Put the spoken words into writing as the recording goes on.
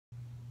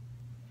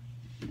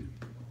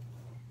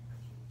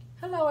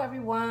Hello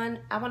everyone.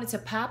 I wanted to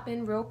pop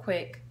in real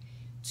quick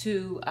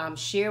to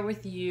share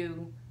with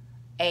you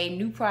a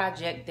new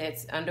project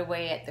that's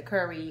underway at the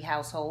Curry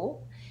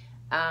household.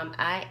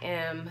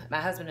 My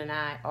husband and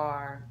I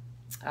are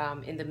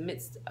in the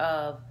midst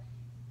of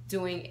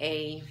doing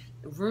a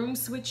room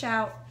switch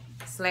out /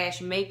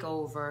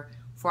 makeover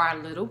for our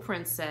little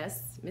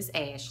princess, Miss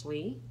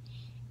Ashley.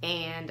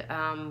 And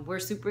we're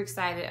super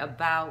excited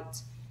about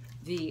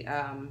the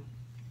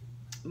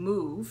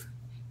move,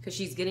 because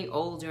she's getting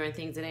older and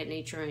things of that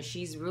nature, and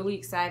she's really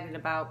excited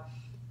about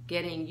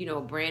getting, you know,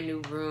 a brand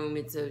new room.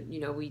 It's a, you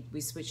know,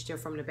 we switched her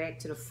from the back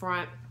to the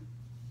front,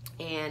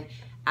 and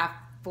I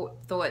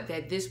thought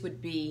that this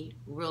would be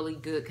really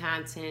good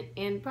content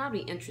and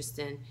probably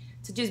interesting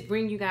to just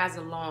bring you guys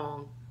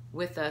along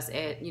with us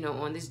at, you know,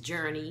 on this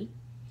journey.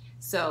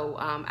 So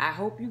I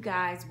hope you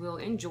guys will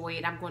enjoy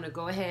it. I'm going to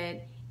go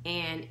ahead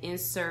and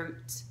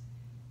insert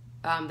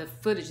the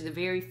footage, the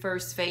very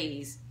first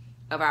phase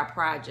of our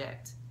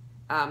project.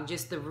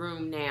 Just the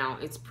room now.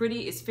 It's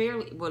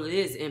fairly, well, it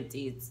is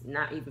empty. It's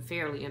not even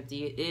fairly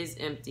empty. It is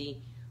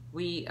empty.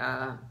 We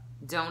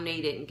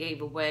donated and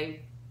gave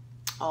away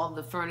all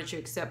the furniture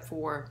except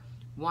for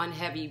one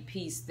heavy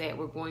piece that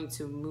we're going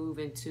to move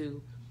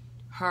into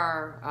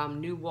her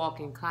new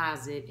walk-in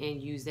closet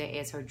and use that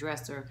as her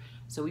dresser.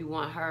 So we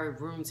want her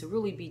room to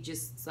really be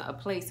just a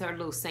place, her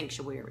little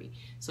sanctuary.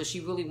 So she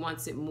really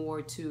wants it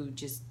more to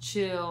just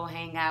chill,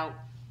 hang out,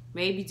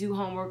 maybe do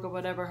homework or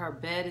whatever. Her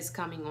bed is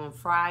coming on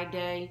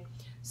Friday,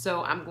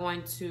 so I'm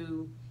going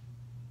to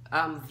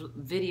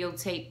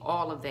videotape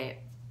all of that,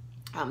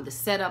 the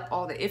setup,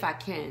 all that, if I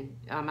can.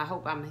 I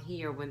hope I'm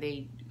here when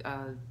they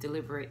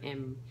deliver it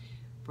and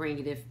bring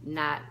it. If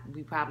not,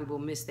 we probably will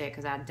miss that,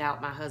 because I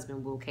doubt my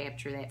husband will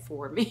capture that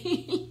for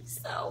me.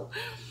 So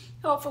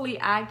hopefully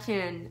I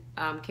can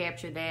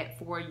capture that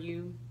for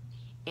you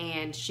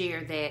and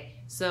share that.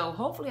 So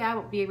hopefully I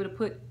will be able to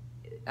put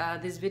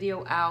this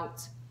video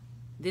out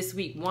this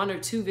week, 1 or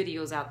 2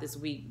 videos out this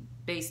week,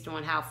 based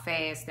on how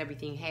fast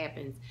everything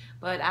happens.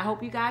 But I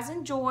hope you guys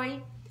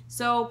enjoy.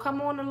 So come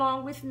on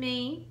along with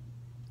me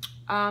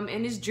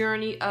in this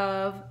journey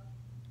of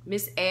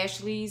Miss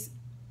Ashley's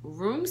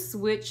room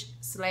switch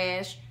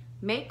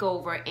 /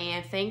 makeover.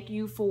 And thank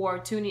you for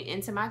tuning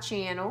into my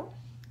channel,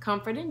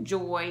 Comfort and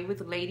Joy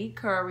with Lady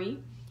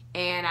Curry.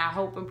 And I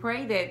hope and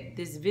pray that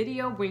this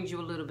video brings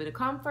you a little bit of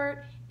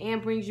comfort and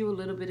brings you a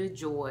little bit of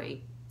joy.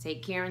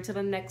 Take care until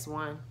the next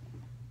one.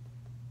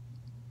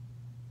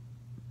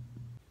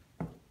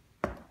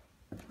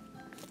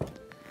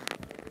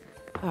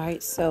 All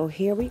right, so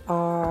here we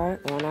are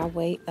on our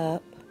way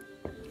up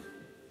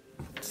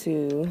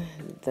to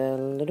the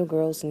little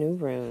girl's new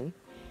room.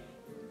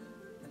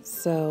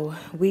 So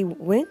we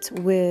went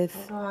with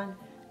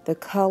the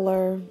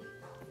color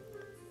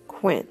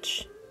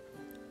Quench.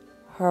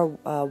 Her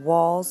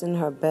walls in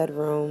her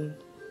bedroom,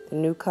 the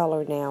new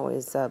color now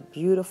is a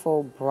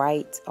beautiful,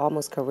 bright,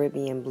 almost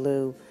Caribbean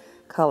blue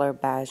color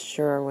by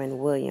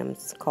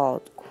Sherwin-Williams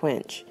called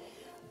Quench.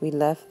 We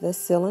left the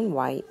ceiling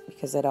white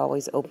because it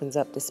always opens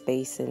up the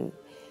space and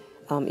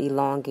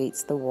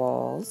elongates the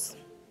walls.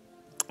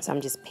 So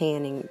I'm just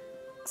panning.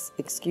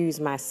 Excuse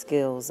my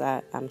skills.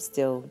 I'm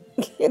still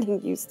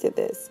getting used to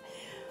this.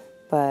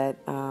 But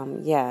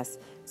yes,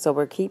 so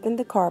we're keeping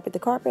the carpet. The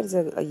carpet is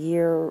a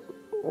year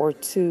or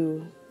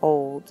 2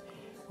 old.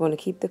 We're going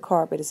to keep the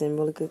carpet. It's in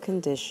really good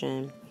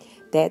condition.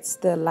 That's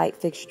the light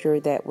fixture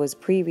that was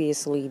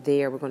previously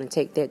there. We're going to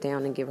take that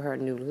down and give her a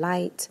new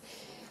light.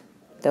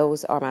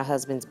 Those are my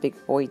husband's big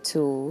boy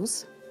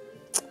tools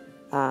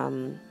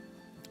to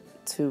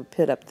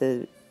put up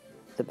the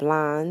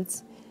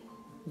blinds.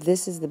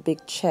 This is the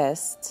big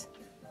chest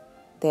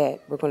that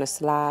we're going to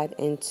slide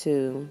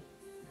into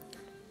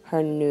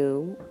her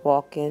new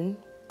walk-in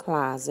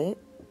closet.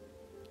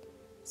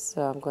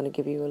 So I'm going to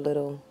give you a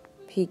little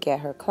peek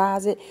at her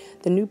closet.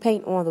 The new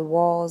paint on the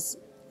walls,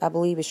 I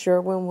believe, is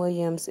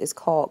Sherwin-Williams. It's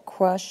called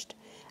Crushed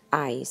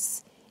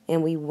Ice.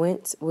 And we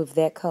went with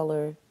that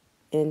color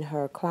in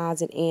her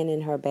closet and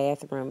in her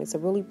bathroom. It's a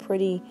really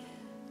pretty,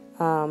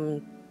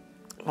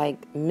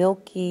 like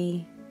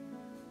milky,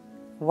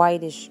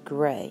 whitish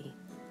gray.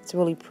 It's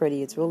really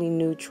pretty. It's really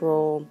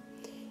neutral.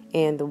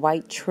 And the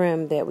white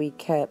trim that we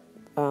kept,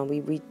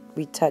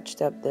 we touched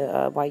up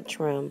the white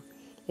trim.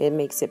 It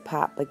makes it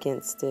pop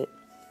against it.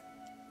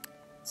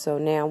 So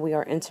now we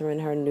are entering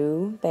her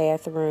new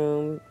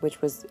bathroom, which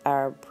was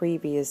our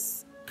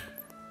previous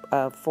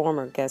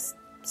former guest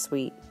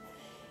suite.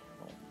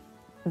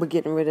 We're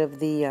getting rid of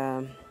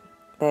the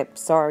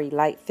that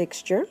light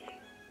fixture.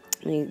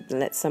 We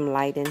let some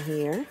light in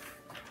here.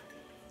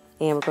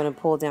 And we're going to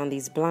pull down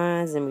these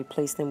blinds and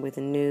replace them with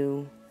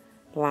new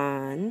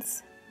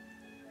blinds.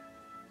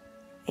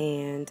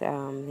 And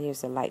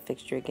here's the light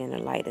fixture again. The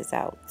light is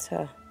out.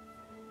 So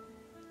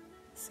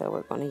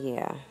we're going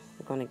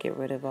to get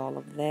rid of all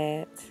of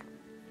that.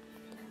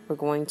 We're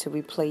going to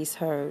replace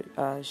her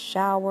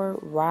shower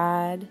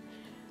rod.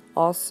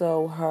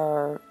 Also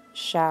her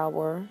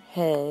shower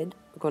head.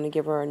 We're going to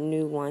give her a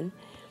new one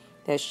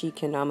that she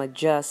can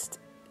adjust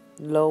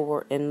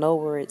lower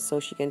it so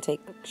she can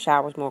take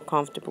showers more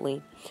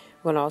comfortably.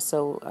 We're going to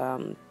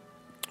also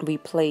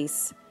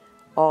replace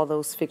all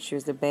those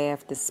fixtures, the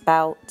bath, the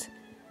spout,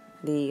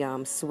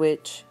 the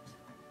switch.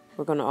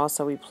 We're going to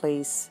also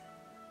replace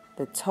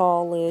the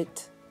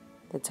toilet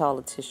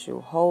tissue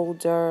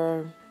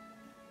holder.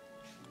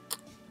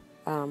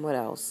 What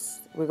else?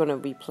 We're going to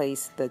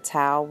replace the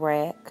towel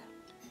rack.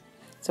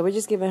 So we're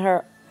just giving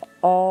her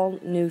all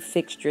new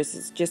fixtures.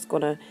 It's just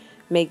going to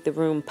make the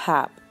room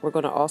pop. We're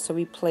going to also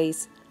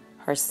replace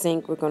her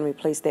sink. We're going to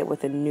replace that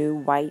with a new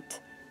white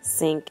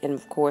sink, and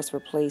of course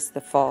replace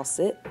the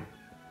faucet.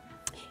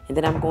 And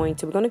then we're going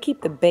to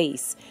keep the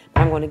base,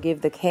 but I'm going to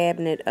give the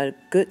cabinet a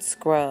good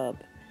scrub,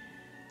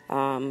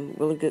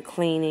 really good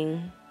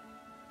cleaning,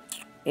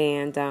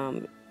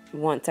 and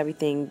once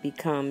everything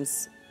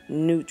becomes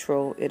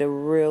neutral, it'll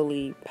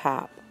really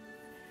pop.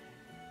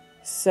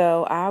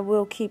 So I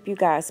will keep you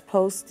guys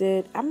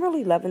posted. I'm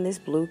really loving this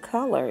blue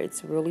color.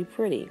 It's really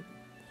pretty.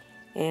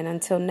 And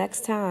until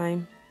next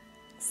time,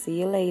 see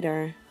you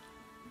later.